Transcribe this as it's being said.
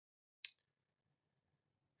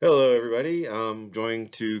Hello, everybody. I'm going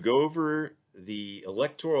to go over the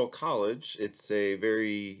Electoral College. It's a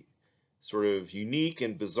very sort of unique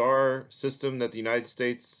and bizarre system that the United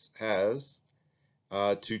States has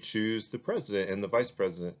to choose the president and the vice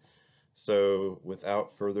president. So,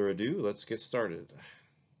 without further ado, let's get started.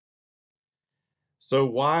 So,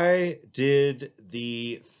 why did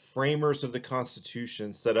the framers of the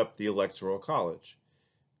Constitution set up the Electoral College?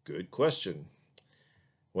 Good question.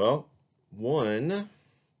 Well, one,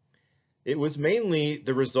 it was mainly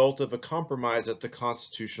the result of a compromise at the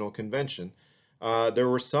Constitutional Convention. There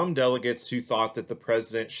were some delegates who thought that the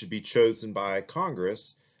president should be chosen by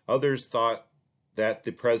Congress. Others thought that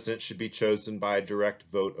the president should be chosen by a direct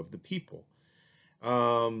vote of the people.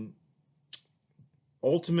 Um,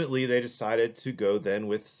 Ultimately, they decided to go then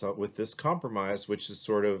with this compromise, which is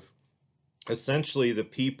sort of essentially the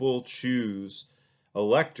people choose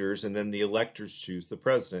electors and then the electors choose the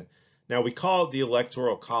president. Now we call it the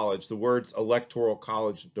Electoral College. The words Electoral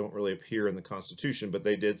College don't really appear in the Constitution, but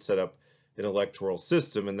they did set up an electoral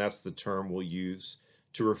system, and that's the term we'll use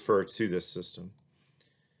to refer to this system.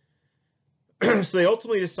 So they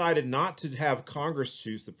ultimately decided not to have Congress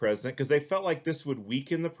choose the president because they felt like this would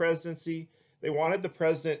weaken the presidency. They wanted the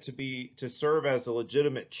president to serve as a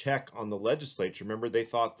legitimate check on the legislature. Remember, they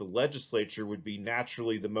thought the legislature would be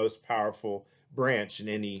naturally the most powerful branch in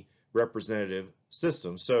any representative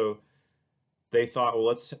system. So they thought,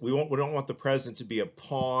 well, we don't want the president to be a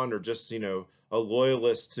pawn or just, a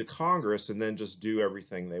loyalist to Congress and then just do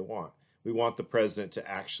everything they want. We want the president to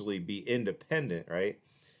actually be independent, right?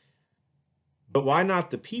 But why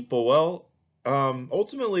not the people? Well,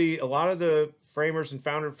 ultimately, a lot of the framers and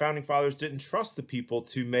founding fathers didn't trust the people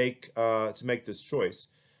to make this choice,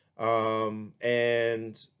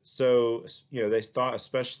 and so they thought,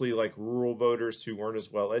 especially like rural voters who weren't as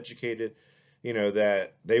well educated,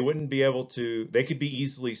 that they wouldn't be able to. They could be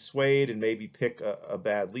easily swayed and maybe pick a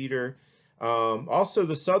bad leader. Also,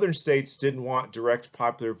 the southern states didn't want direct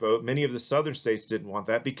popular vote. Many of the southern states didn't want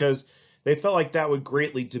that because they felt like that would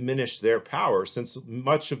greatly diminish their power, since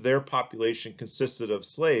much of their population consisted of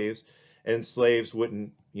slaves, and slaves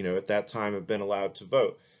wouldn't, at that time have been allowed to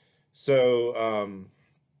vote. So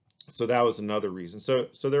that was another reason.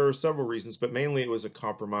 So there were several reasons, but mainly it was a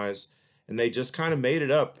compromise, and they just kind of made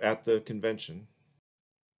it up at the convention.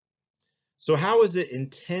 So how is it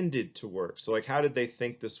intended to work? So like, how did they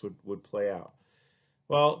think this would play out?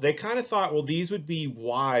 Well, they kind of thought, well, these would be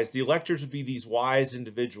wise. The electors would be these wise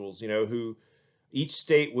individuals, who each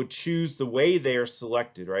state would choose the way they are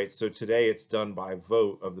selected, right? So today it's done by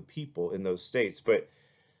vote of the people in those states. But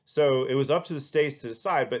so it was up to the states to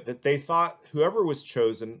decide, but that they thought whoever was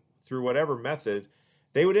chosen through whatever method,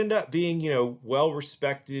 they would end up being,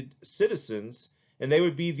 well-respected citizens, and they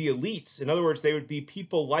would be the elites. In other words, they would be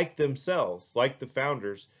people like themselves, like the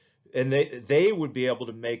founders, and they would be able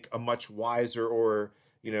to make a much wiser or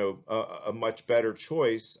a much better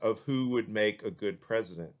choice of who would make a good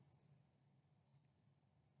president.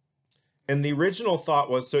 And the original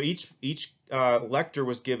thought was, so each elector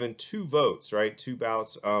was given two votes, right? Two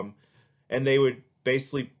ballots, and they would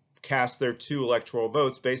basically cast their two electoral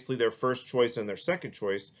votes, basically their first choice and their second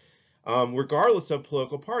choice, regardless of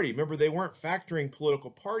political party. Remember, they weren't factoring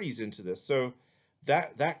political parties into this, so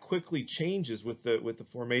that quickly changes with the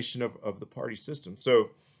formation of the party system.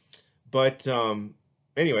 So, but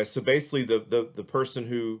anyway, so basically the person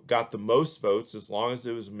who got the most votes, as long as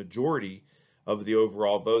it was a majority of the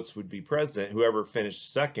overall votes, would be president. Whoever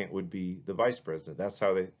finished second would be the vice president. That's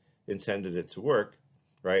how they intended it to work,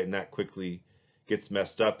 right? And that quickly gets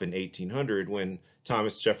messed up in 1800 when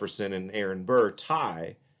Thomas Jefferson and Aaron Burr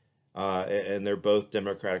tie, and they're both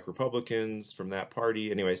Democratic Republicans from that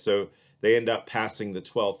party. Anyway, so they end up passing the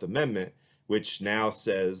 12th Amendment, which now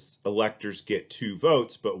says electors get two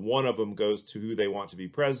votes, but one of them goes to who they want to be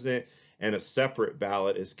president, and a separate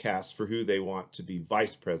ballot is cast for who they want to be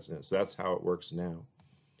vice president. So that's how it works now.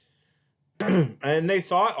 And they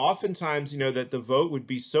thought oftentimes, that the vote would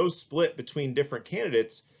be so split between different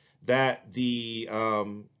candidates that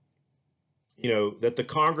that the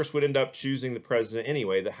Congress would end up choosing the president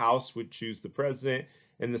anyway. The House would choose the president,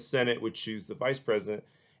 and the Senate would choose the vice president,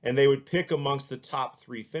 and they would pick amongst the top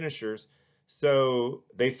three finishers. So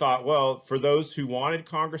they thought, well, for those who wanted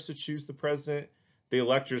Congress to choose the president, the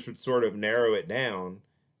electors would sort of narrow it down,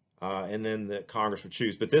 and then the Congress would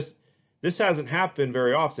choose. But this hasn't happened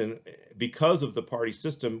very often because of the party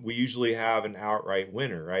system. We usually have an outright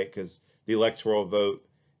winner, right? Because the electoral vote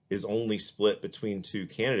is only split between two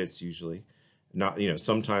candidates usually. Not,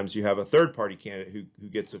 sometimes you have a third party candidate who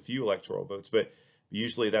gets a few electoral votes, but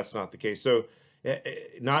usually that's not the case. So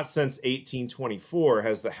Not since 1824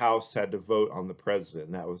 has the House had to vote on the president.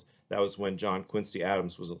 And that was when John Quincy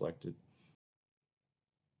Adams was elected.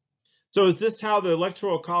 So is this how the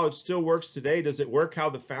Electoral College still works today? Does it work how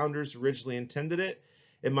the founders originally intended it?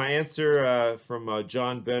 And my answer from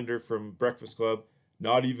John Bender from Breakfast Club,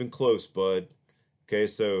 not even close, bud. Okay,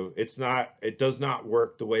 so it does not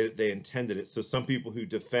work the way that they intended it. So some people who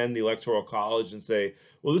defend the Electoral College and say,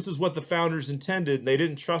 well, this is what the founders intended, and they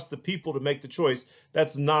didn't trust the people to make the choice.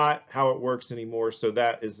 That's not how it works anymore. So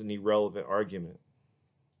that is an irrelevant argument.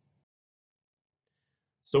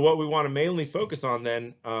 So what we want to mainly focus on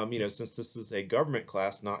then, since this is a government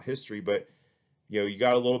class, not history, but you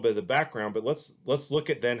got a little bit of the background, but let's look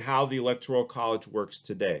at then how the Electoral College works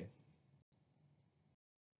today.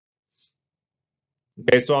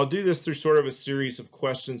 Okay, so I'll do this through sort of a series of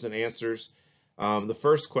questions and answers. The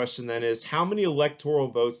first question then is, how many electoral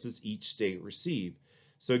votes does each state receive?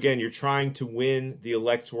 So again, you're trying to win the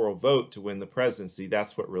electoral vote to win the presidency.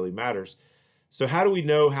 That's what really matters. So how do we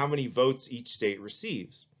know how many votes each state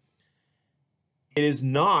receives? It is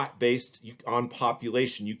not based on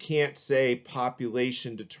population. You can't say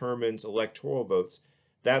population determines electoral votes.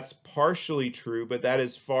 That's partially true, but that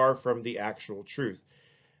is far from the actual truth.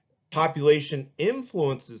 Population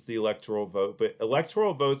influences the electoral vote, but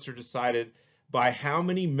electoral votes are decided by how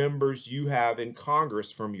many members you have in Congress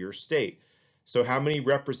from your state. So how many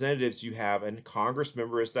representatives you have, and Congress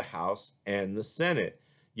member is the House and the Senate.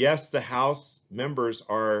 Yes, the House members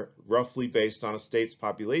are roughly based on a state's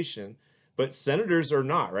population, but senators are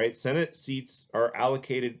not, right? Senate seats are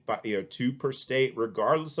allocated by, 2 per state,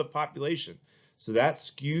 regardless of population. So that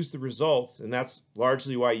skews the results, and that's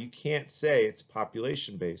largely why you can't say it's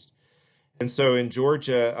population based. And so in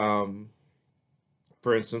Georgia,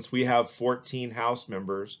 for instance, we have 14 House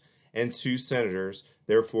members and 2 senators.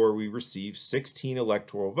 Therefore, we receive 16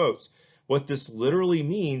 electoral votes. What this literally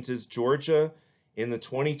means is Georgia in the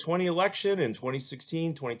 2020 election, in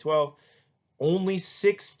 2016, 2012, only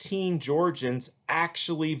 16 Georgians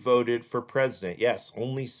actually voted for president. Yes,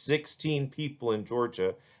 only 16 people in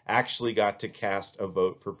Georgia actually got to cast a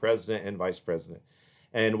vote for president and vice president.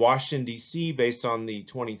 And Washington, D.C., based on the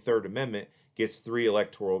 23rd Amendment, gets 3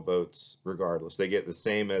 electoral votes regardless. They get the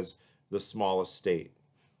same as the smallest state.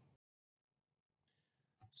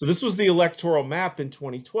 So this was the electoral map in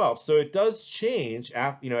 2012. So it does change,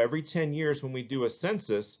 every 10 years when we do a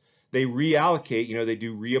census, they reallocate, they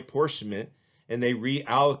do reapportionment, and they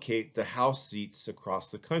reallocate the House seats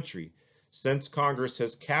across the country. Since Congress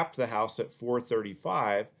has capped the House at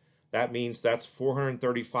 435, that means that's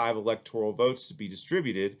 435 electoral votes to be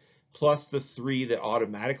distributed, plus the 3 that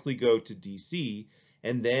automatically go to DC,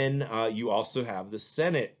 and then you also have the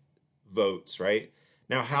Senate votes, right?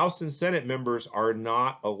 Now, House and Senate members are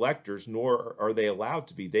not electors, nor are they allowed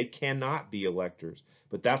to be. They cannot be electors,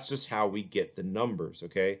 but that's just how we get the numbers,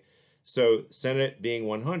 okay? So Senate being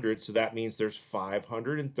 100, so that means there's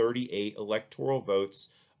 538 electoral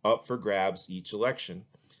votes up for grabs each election.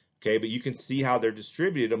 Okay, but you can see how they're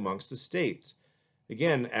distributed amongst the states.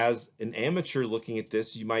 Again, as an amateur looking at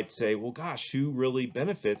this, you might say, well, gosh, who really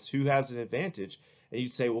benefits? Who has an advantage? And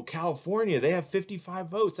you'd say, well, California, they have 55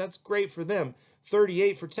 votes. That's great for them.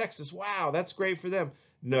 38 for Texas. Wow, that's great for them.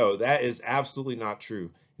 No, that is absolutely not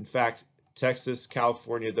true. In fact, Texas,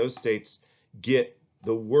 California, those states get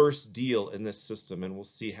the worst deal in this system, and we'll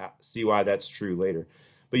see why that's true later.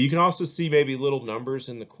 But you can also see maybe little numbers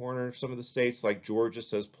in the corner of some of the states, like Georgia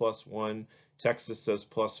says +1, Texas says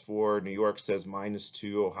 +4, New York says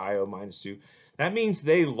 -2, Ohio -2. That means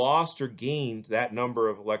they lost or gained that number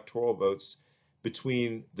of electoral votes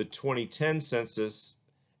between the 2010 census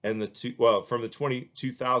and from the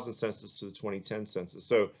 2000 census to the 2010 census.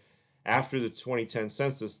 So after the 2010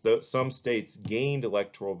 census, some states gained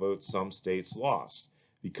electoral votes, some states lost.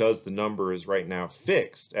 Because the number is right now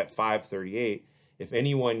fixed at 538, if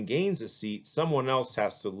anyone gains a seat, someone else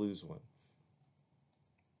has to lose one.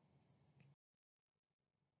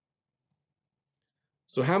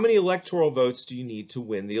 So how many electoral votes do you need to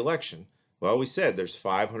win the election? Well, we said there's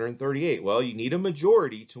 538. Well, you need a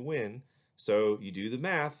majority to win. So you do the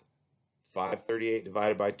math. 538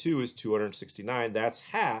 divided by 2 is 269. That's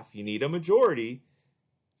half. You need a majority.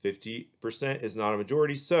 50% is not a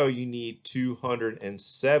majority, so you need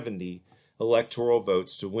 270 electoral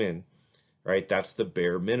votes to win, right? That's the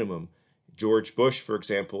bare minimum. George Bush, for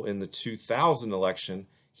example, in the 2000 election,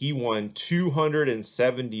 he won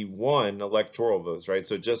 271 electoral votes, right?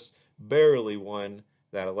 So just barely won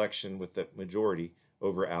that election with the majority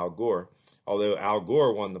over Al Gore. Although Al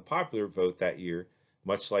Gore won the popular vote that year,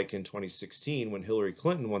 much like in 2016 when Hillary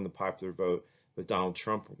Clinton won the popular vote, but Donald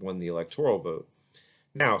Trump won the electoral vote.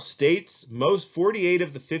 Now, states, most 48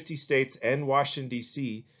 of the 50 states and Washington,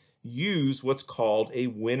 D.C. use what's called a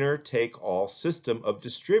winner-take-all system of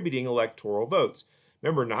distributing electoral votes.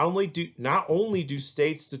 Remember, not only do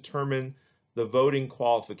states determine the voting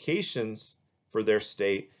qualifications for their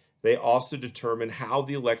state, they also determine how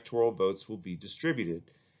the electoral votes will be distributed.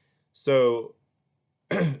 So,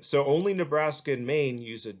 so only Nebraska and Maine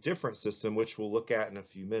use a different system, which we'll look at in a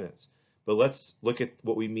few minutes. But let's look at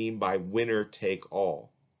what we mean by winner take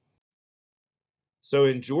all. So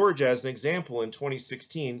in Georgia, as an example, in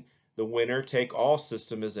 2016, the winner take all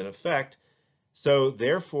system is in effect. So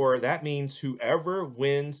therefore, that means whoever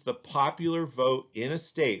wins the popular vote in a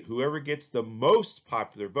state, whoever gets the most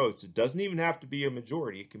popular votes, it doesn't even have to be a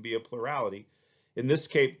majority, it can be a plurality. In this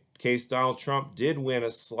case, Donald Trump did win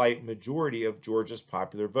a slight majority of Georgia's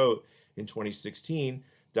popular vote in 2016,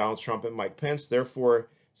 Donald Trump and Mike Pence. Therefore,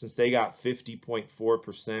 since they got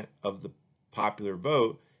 50.4% of the popular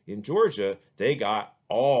vote in Georgia, they got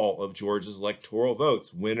all of Georgia's electoral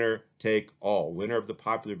votes. Winner take all. Winner of the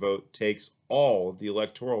popular vote takes all of the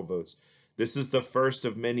electoral votes. This is the first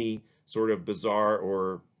of many sort of bizarre,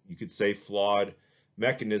 or you could say flawed,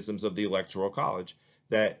 mechanisms of the Electoral College,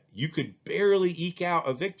 that you could barely eke out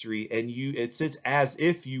a victory and it's as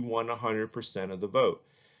if you won 100% of the vote.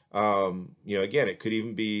 Again, it could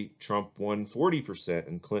even be Trump won 40%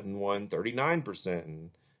 and Clinton won 39% and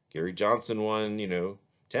Gary Johnson won,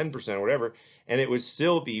 10% or whatever, and it would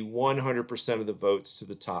still be 100% of the votes to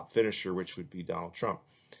the top finisher, which would be Donald Trump.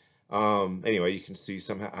 Anyway, you can see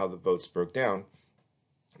somehow how the votes broke down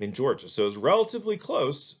in Georgia. So it's relatively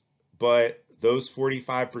close, but those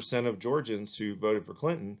 45% of Georgians who voted for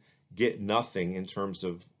Clinton get nothing in terms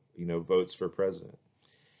of, votes for president.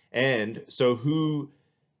 And so who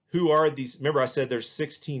are these? Remember I said there's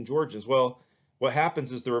 16 Georgians. Well, what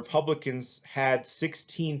happens is the Republicans had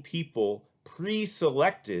 16 people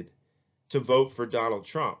pre-selected to vote for Donald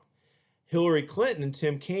Trump. Hillary Clinton and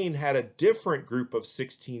Tim Kaine had a different group of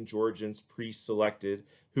 16 Georgians pre-selected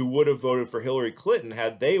who would have voted for Hillary Clinton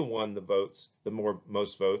had they won the votes,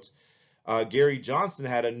 most votes. Gary Johnson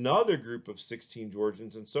had another group of 16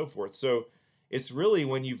 Georgians and so forth. So it's really,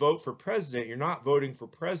 when you vote for president, you're not voting for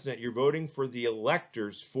president, you're voting for the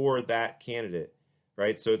electors for that candidate,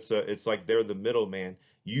 right? So it's like they're the middleman.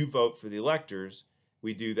 You vote for the electors.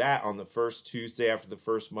 We do that on the first Tuesday after the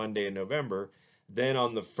first Monday in November. Then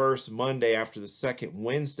on the first Monday after the second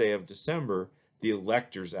Wednesday of December, the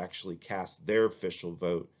electors actually cast their official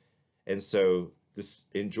vote. And so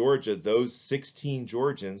in Georgia, those 16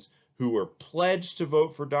 Georgians who were pledged to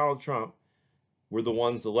vote for Donald Trump were the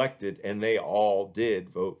ones elected, and they all did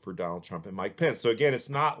vote for Donald Trump and Mike Pence. So again, it's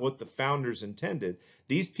not what the founders intended.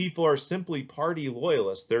 These people are simply party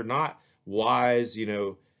loyalists. They're not wise,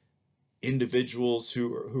 individuals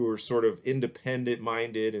who are sort of independent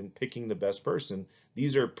minded and picking the best person.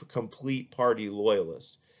 These are complete party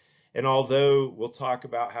loyalists. And although we'll talk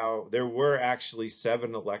about how there were actually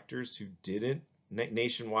 7 electors who didn't,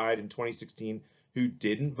 nationwide in 2016, who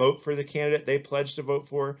didn't vote for the candidate they pledged to vote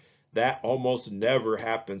for, that almost never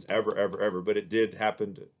happens, ever. But it did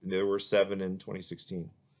happen. There were 7 in 2016.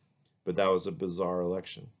 But that was a bizarre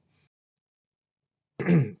election.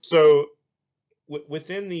 So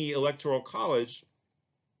within the Electoral College,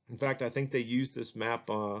 in fact, I think they used this map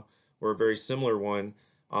or a very similar one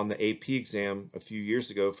on the AP exam a few years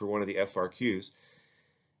ago for one of the FRQs.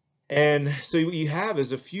 And so what you have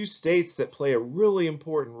is a few states that play a really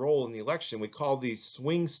important role in the election. We call these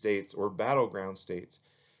swing states or battleground states.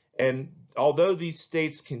 And although these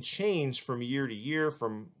states can change from year to year,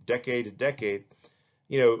 from decade to decade,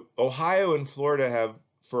 Ohio and Florida have,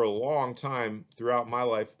 for a long time throughout my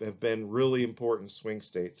life, have been really important swing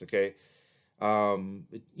states. Okay,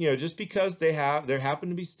 just because there happen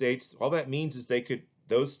to be states, all that means is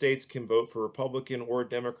those states can vote for Republican or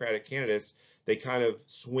Democratic candidates. They kind of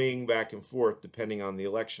swing back and forth depending on the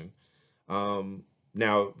election.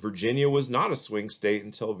 Now, Virginia was not a swing state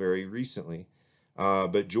until very recently,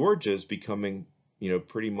 but Georgia is becoming,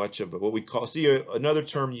 pretty much of what we call. See, another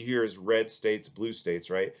term you hear is red states, blue states,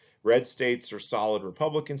 right? Red states are solid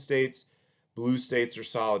Republican states. Blue states are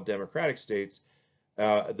solid Democratic states.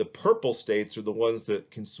 The purple states are the ones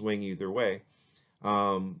that can swing either way.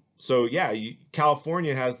 So yeah,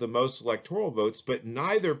 California has the most electoral votes, but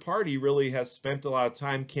neither party really has spent a lot of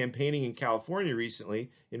time campaigning in California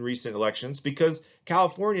recently in recent elections, because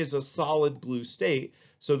California is a solid blue state.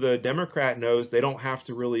 So the Democrat knows they don't have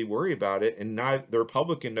to really worry about it, and the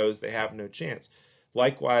Republican knows they have no chance.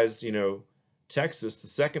 Likewise, Texas, the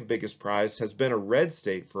second biggest prize, has been a red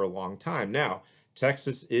state for a long time. Now,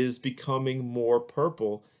 Texas is becoming more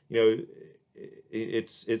purple.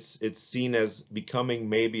 it's seen as becoming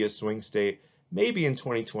maybe a swing state, maybe in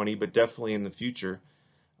 2020, but definitely in the future.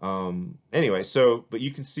 Anyway, but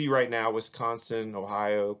you can see right now, Wisconsin,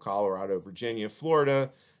 Ohio, Colorado, Virginia,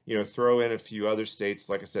 Florida, throw in a few other states,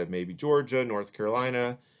 like I said, maybe Georgia, North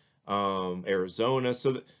Carolina, Arizona.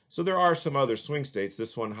 So there are some other swing states.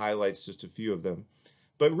 This one highlights just a few of them.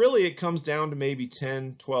 But really, it comes down to maybe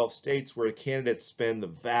 10, 12 states where candidates spend the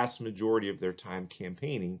vast majority of their time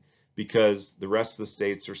campaigning because the rest of the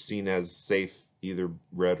states are seen as safe, either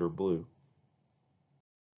red or blue.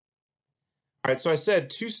 All right, so I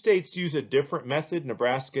said 2 states use a different method,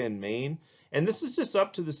 Nebraska and Maine, and this is just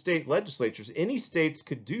up to the state legislatures. Any states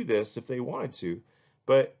could do this if they wanted to,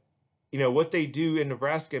 but what they do in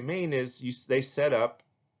Nebraska and Maine is they set up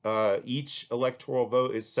each electoral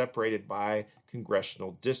vote is separated by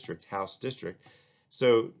congressional district, House district.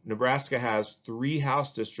 So Nebraska has 3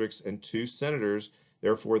 House districts and 2 senators,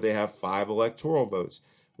 therefore they have 5 electoral votes.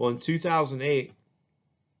 Well, in 2008,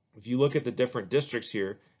 if you look at the different districts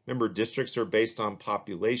here, remember districts are based on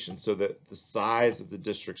population, so that the size of the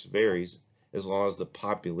districts varies as long as the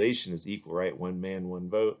population is equal, right? One man, one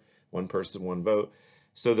vote, one person, one vote.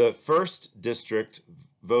 So the first district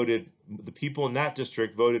the people in that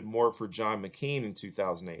district voted more for John McCain in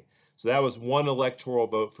 2008. So that was 1 electoral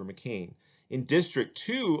vote for McCain. In District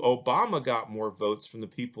 2, Obama got more votes from the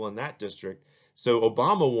people in that district. So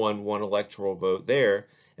Obama won 1 electoral vote there.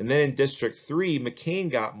 And then in District 3, McCain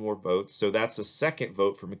got more votes. So that's a second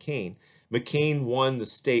vote for McCain. McCain won the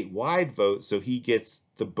statewide vote, so he gets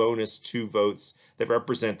the bonus 2 votes that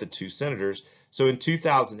represent the 2 senators. So in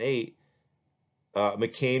 2008,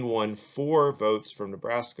 McCain won 4 votes from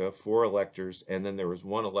Nebraska, 4 electors, and then there was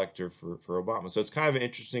 1 elector for Obama. So it's kind of an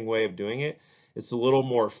interesting way of doing it. It's a little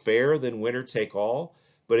more fair than winner take all,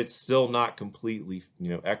 but it's still not completely,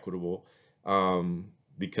 equitable,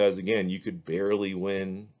 because again, you could barely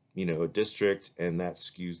win, a district, and that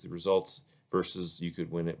skews the results, versus you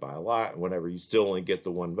could win it by a lot, whatever. You still only get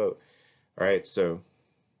the 1 vote. All right, so,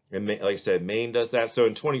 and like I said, Maine does that. So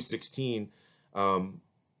in 2016,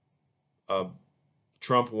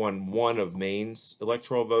 Trump won 1 of Maine's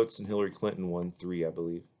electoral votes, and Hillary Clinton won 3, I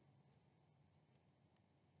believe.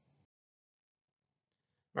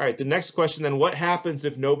 All right, the next question then, what happens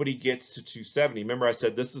if nobody gets to 270? Remember I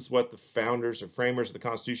said this is what the founders or framers of the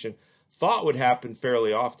Constitution thought would happen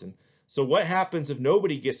fairly often. So what happens if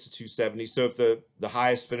nobody gets to 270? So if the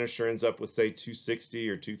highest finisher ends up with, say, 260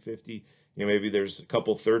 or 250, maybe there's a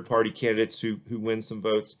couple third-party candidates who win some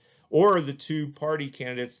votes, or the 2 party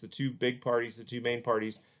candidates, the 2 big parties, the 2 main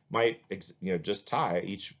parties might, just tie,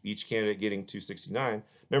 each candidate getting 269.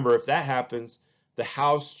 Remember, if that happens, the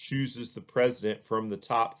House chooses the president from the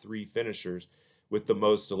top 3 finishers with the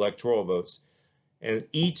most electoral votes. And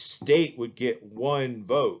each state would get 1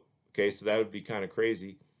 vote. Okay, so that would be kind of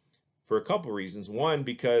crazy for a couple reasons. One,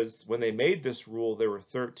 because when they made this rule, there were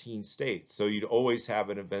 13 states, so you'd always have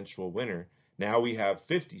an eventual winner. Now we have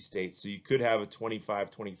 50 states, so you could have a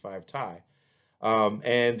 25-25 tie.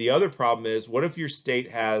 And the other problem is, what if your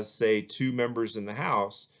state has, say, 2 members in the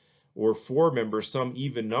House, or 4 members, some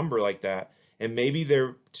even number like that, and maybe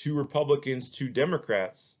they're 2 Republicans, 2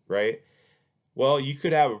 Democrats, right? Well, you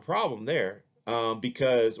could have a problem there,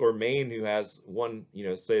 because, or Maine, who has 1,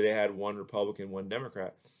 say they had 1 Republican, 1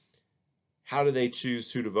 Democrat. How do they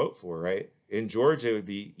choose who to vote for, right? In Georgia, it would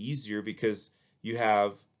be easier because you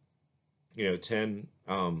have, 10,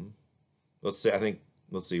 let's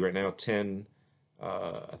see, right now, 10,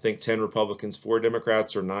 I think 10 Republicans, 4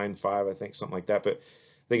 Democrats, or 9-5, I think, something like that. But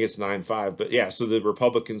I think it's 9-5. But yeah, so the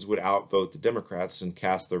Republicans would outvote the Democrats and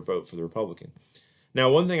cast their vote for the Republican.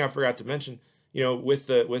 Now, one thing I forgot to mention, with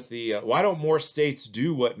the why don't more states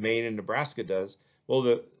do what Maine and Nebraska does? Well,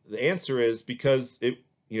 the answer is because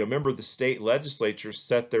remember the state legislatures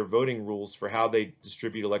set their voting rules for how they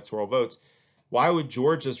distribute electoral votes. Why would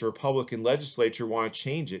Georgia's Republican legislature want to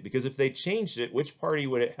change it? Because if they changed it, which party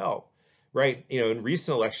would it help, right? In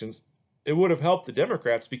recent elections, it would have helped the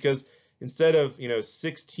Democrats, because instead of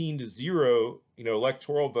 16-0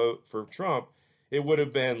 electoral vote for Trump, it would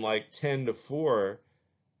have been like 10-4.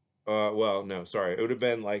 Well, no, sorry, it would have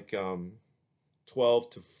been like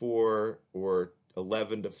 12-4 or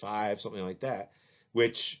 11-5, something like that,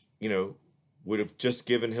 which would have just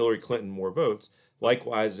given Hillary Clinton more votes.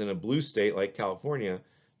 Likewise, in a blue state like California,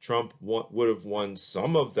 Trump would have won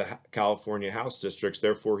some of the California House districts,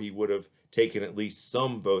 therefore he would have taken at least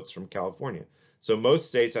some votes from California. So most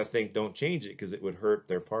states, I think, don't change it because it would hurt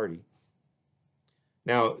their party.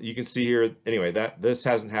 Now, you can see here, anyway, that this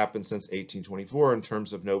hasn't happened since 1824 in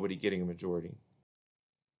terms of nobody getting a majority.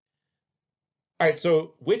 All right,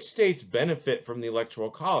 so which states benefit from the Electoral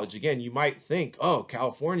College? Again, you might think, oh,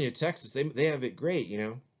 California, Texas, they have it great, you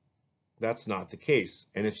know. That's not the case.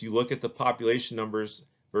 And if you look at the population numbers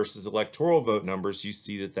versus electoral vote numbers, you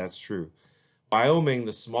see that that's true. Wyoming,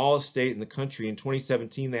 the smallest state in the country, in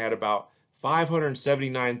 2017, they had about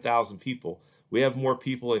 579,000 people. We have more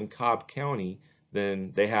people in Cobb County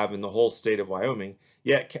than they have in the whole state of Wyoming.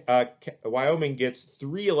 Yet Wyoming gets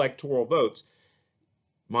 3 electoral votes.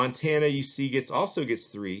 Montana, you see, also gets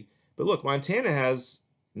 3. But look, Montana has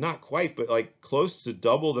not quite, but like close to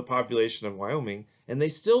double the population of Wyoming, and they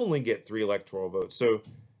still only get 3 electoral votes. So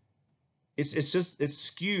it's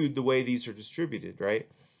skewed the way these are distributed, right?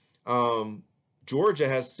 Georgia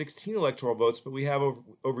has 16 electoral votes, but we have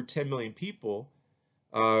over 10 million people.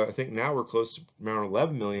 I think now we're close to around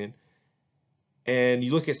 11 million. And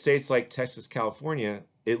you look at states like Texas, California,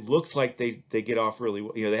 it looks like they get off really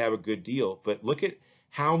well. You know, they have a good deal. But look at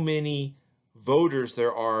how many voters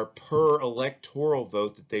there are per electoral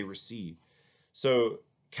vote that they receive. So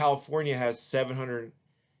California has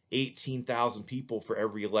 718,000 people for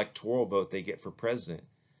every electoral vote they get for president,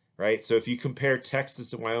 right? So if you compare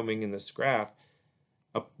Texas and Wyoming in this graph,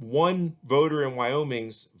 one voter in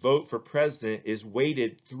Wyoming's vote for president is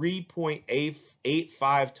weighted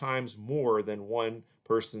 3.85 times more than one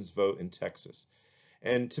person's vote in Texas.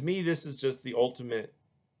 And to me, this is just the ultimate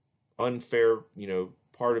unfair, you know,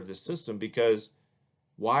 part of the system, because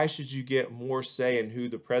why should you get more say in who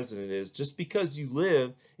the president is just because you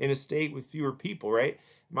live in a state with fewer people, right?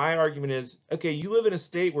 My argument is, okay, you live in a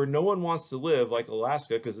state where no one wants to live, like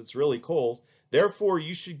Alaska, because it's really cold. Therefore,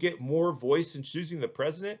 you should get more voice in choosing the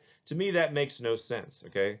president. To me, that makes no sense,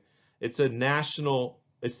 okay? It's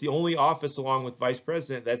the only office along with vice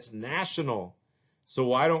president that's national. So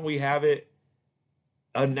why don't we have it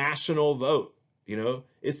a national vote? You know,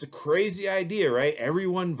 it's a crazy idea, right?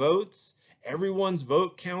 Everyone votes. Everyone's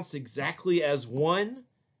vote counts exactly as one,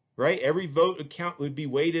 right? Every vote count would be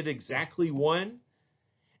weighted exactly 1.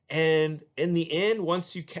 And in the end,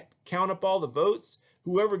 once you count up all the votes,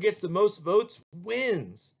 whoever gets the most votes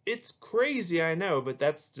wins. It's crazy, I know, but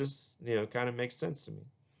that's just, you know, kind of makes sense to me.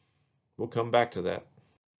 We'll come back to that.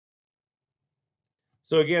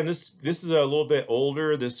 So again, this is a little bit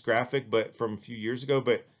older, this graphic, but from a few years ago,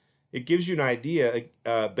 but it gives you an idea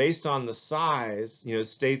based on the size. You know,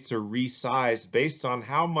 states are resized based on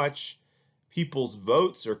how much people's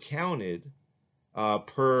votes are counted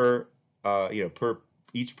per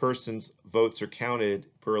each person's votes are counted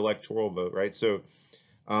per electoral vote, right? So,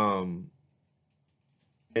 and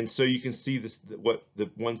so you can see this, what the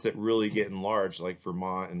ones that really get enlarged, like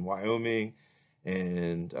Vermont and Wyoming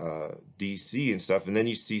and DC and stuff. And then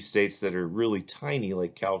you see states that are really tiny,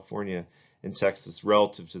 like California and Texas,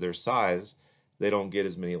 relative to their size. They don't get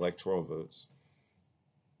as many electoral votes.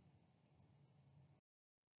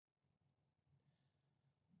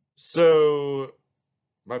 So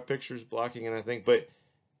my picture's blocking it, I think, but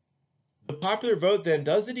the popular vote then,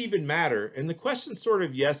 does it even matter? And the question's sort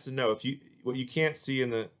of yes and no. What you can't see in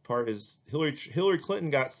the part is Hillary Clinton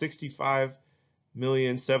got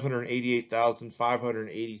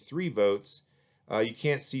 65,788,583 votes. You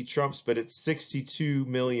can't see Trump's, but it's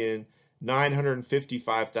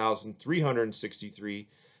 62,955,363.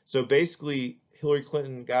 So basically, Hillary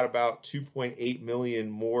Clinton got about 2.8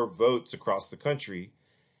 million more votes across the country,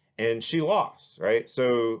 and she lost, right?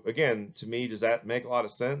 So again, to me, does that make a lot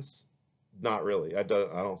of sense? Not really. I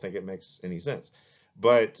don't think it makes any sense.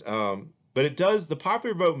 But it does. The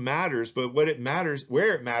popular vote matters, but where it matters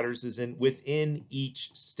is within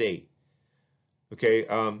each state. Okay,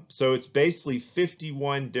 so it's basically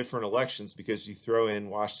 51 different elections, because you throw in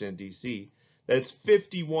Washington, D.C. That's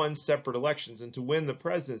 51 separate elections, and to win the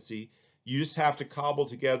presidency, you just have to cobble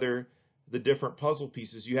together the different puzzle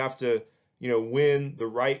pieces. You have to, you know, win the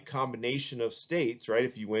right combination of states, right?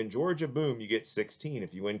 If you win Georgia, boom, you get 16.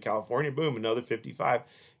 If you win California, boom, another 55.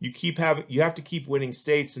 You have to keep winning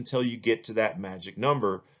states until you get to that magic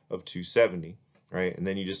number of 270, right? And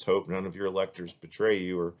then you just hope none of your electors betray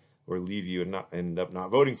you or leave you and not end up not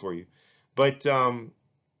voting for you. But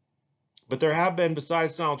there have been,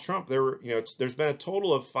 besides Donald Trump, there's been a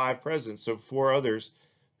total of 5 presidents, so 4 others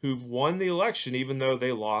who've won the election even though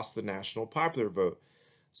they lost the national popular vote.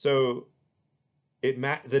 So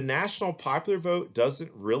the national popular vote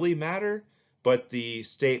doesn't really matter, but the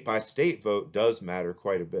state by state vote does matter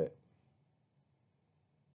quite a bit.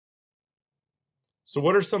 So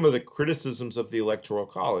what are some of the criticisms of the Electoral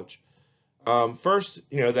College? First,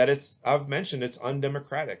 that I've mentioned it's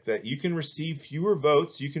undemocratic, that you can receive fewer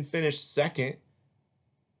votes, you can finish second,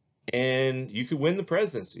 and you could win the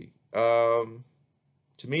presidency. To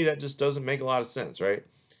me, that just doesn't make a lot of sense, right?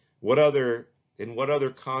 What other in what other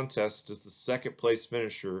contest does the second place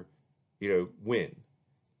finisher, win?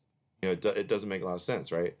 It doesn't make a lot of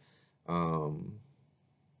sense, right?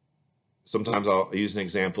 Sometimes I'll use an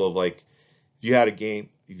example of like, if you had a game,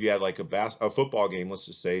 if you had like a football game, let's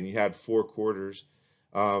just say, and you had 4 quarters,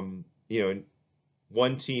 and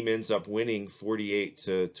one team ends up winning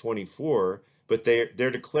 48-24, but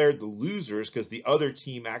they're declared the losers because the other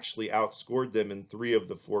team actually outscored them in 3 of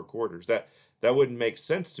the 4 quarters. That wouldn't make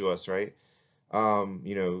sense to us, right?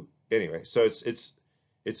 Anyway, so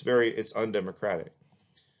it's undemocratic.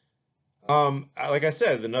 Like I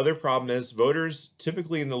said, another problem is voters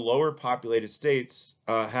typically in the lower populated states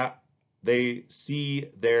they see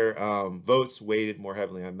their votes weighted more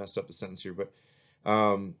heavily. I messed up the sentence here, but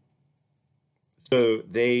so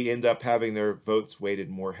they end up having their votes weighted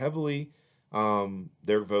more heavily.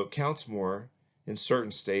 Their vote counts more. In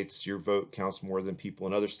certain states, your vote counts more than people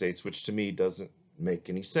in other states, which to me doesn't make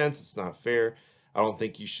any sense. It's not fair. I don't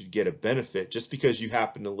think you should get a benefit just because you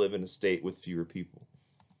happen to live in a state with fewer people.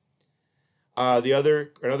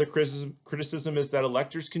 Another criticism is that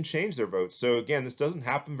electors can change their votes. So again, this doesn't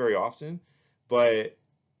happen very often, but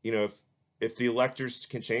if the electors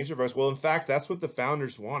can change their votes, well, in fact, that's what the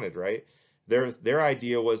founders wanted, right? Their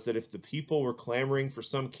idea was that if the people were clamoring for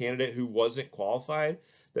some candidate who wasn't qualified,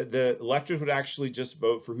 that the electors would actually just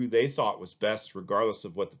vote for who they thought was best, regardless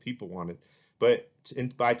of what the people wanted. But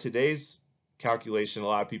by today's calculation, a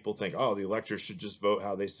lot of people think, oh, the electors should just vote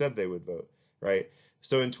how they said they would vote, right?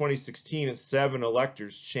 So in 2016, 7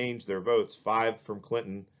 electors changed their votes. 5 from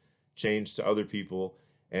Clinton changed to other people,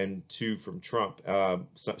 and 2 from Trump.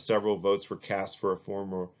 Several votes were cast for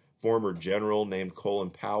a former general named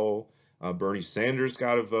Colin Powell. Bernie Sanders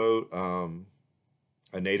got a vote.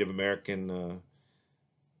 A Native American,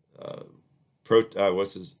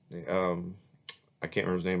 what's his name? I can't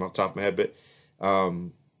remember his name off the top of my head, but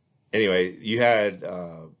anyway, you had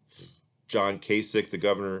John Kasich, the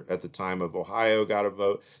governor at the time of Ohio, got a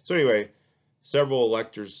vote. So anyway, several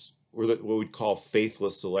electors were what we'd call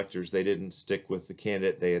faithless electors. They didn't stick with the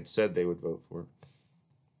candidate they had said they would vote for.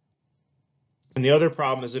 And the other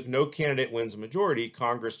problem is if no candidate wins a majority,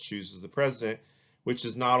 Congress chooses the president, which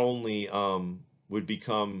is not only would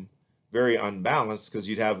become very unbalanced because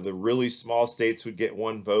you'd have the really small states would get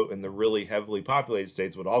 1 vote and the really heavily populated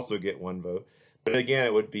states would also get 1 vote. But again,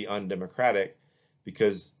 it would be undemocratic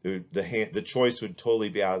because the choice would totally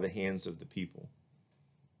be out of the hands of the people.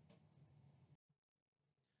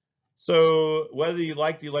 So whether you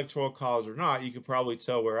like the Electoral College or not, you can probably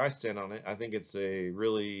tell where I stand on it. I think it's a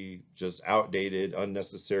really just outdated,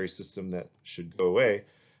 unnecessary system that should go away.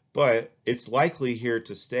 But it's likely here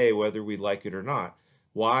to stay whether we like it or not.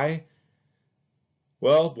 Why?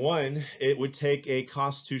 Well, 1, it would take a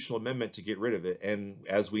constitutional amendment to get rid of it. And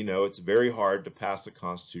as we know, it's very hard to pass a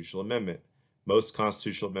constitutional amendment. Most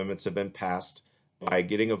constitutional amendments have been passed by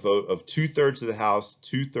getting a vote of 2/3 of the House,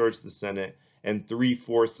 2/3 of the Senate, and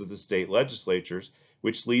 3/4 of the state legislatures,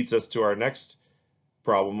 which leads us to our next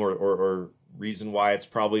problem or reason why it's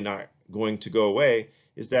probably not going to go away,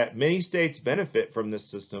 is that many states benefit from this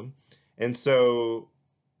system, and so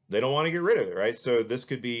they don't want to get rid of it, right? So this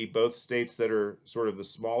could be both states that are sort of the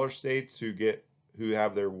smaller states who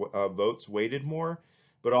have their votes weighted more,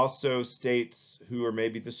 but also states who are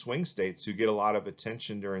maybe the swing states who get a lot of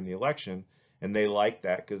attention during the election. And they like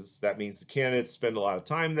that because that means the candidates spend a lot of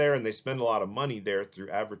time there and they spend a lot of money there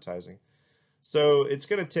through advertising. So it's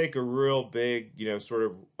going to take a real big, sort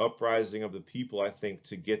of uprising of the people, I think,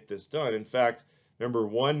 to get this done. In fact, remember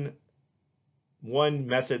one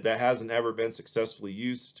method that hasn't ever been successfully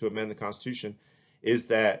used to amend the Constitution is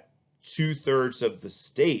that 2/3 of the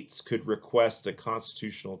states could request a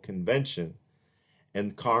constitutional convention,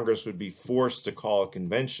 and Congress would be forced to call a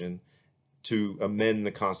convention to amend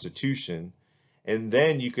the Constitution. And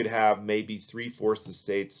then you could have maybe 3/4 of the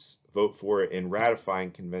states vote for it in ratifying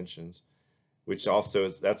conventions, which also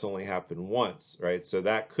that's only happened once, right? So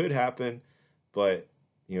that could happen, but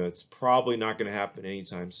it's probably not going to happen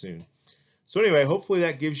anytime soon. So anyway, hopefully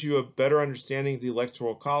that gives you a better understanding of the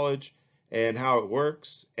Electoral College and how it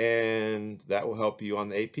works, and that will help you on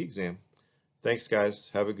the AP exam. Thanks, guys.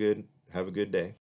 Have a good day.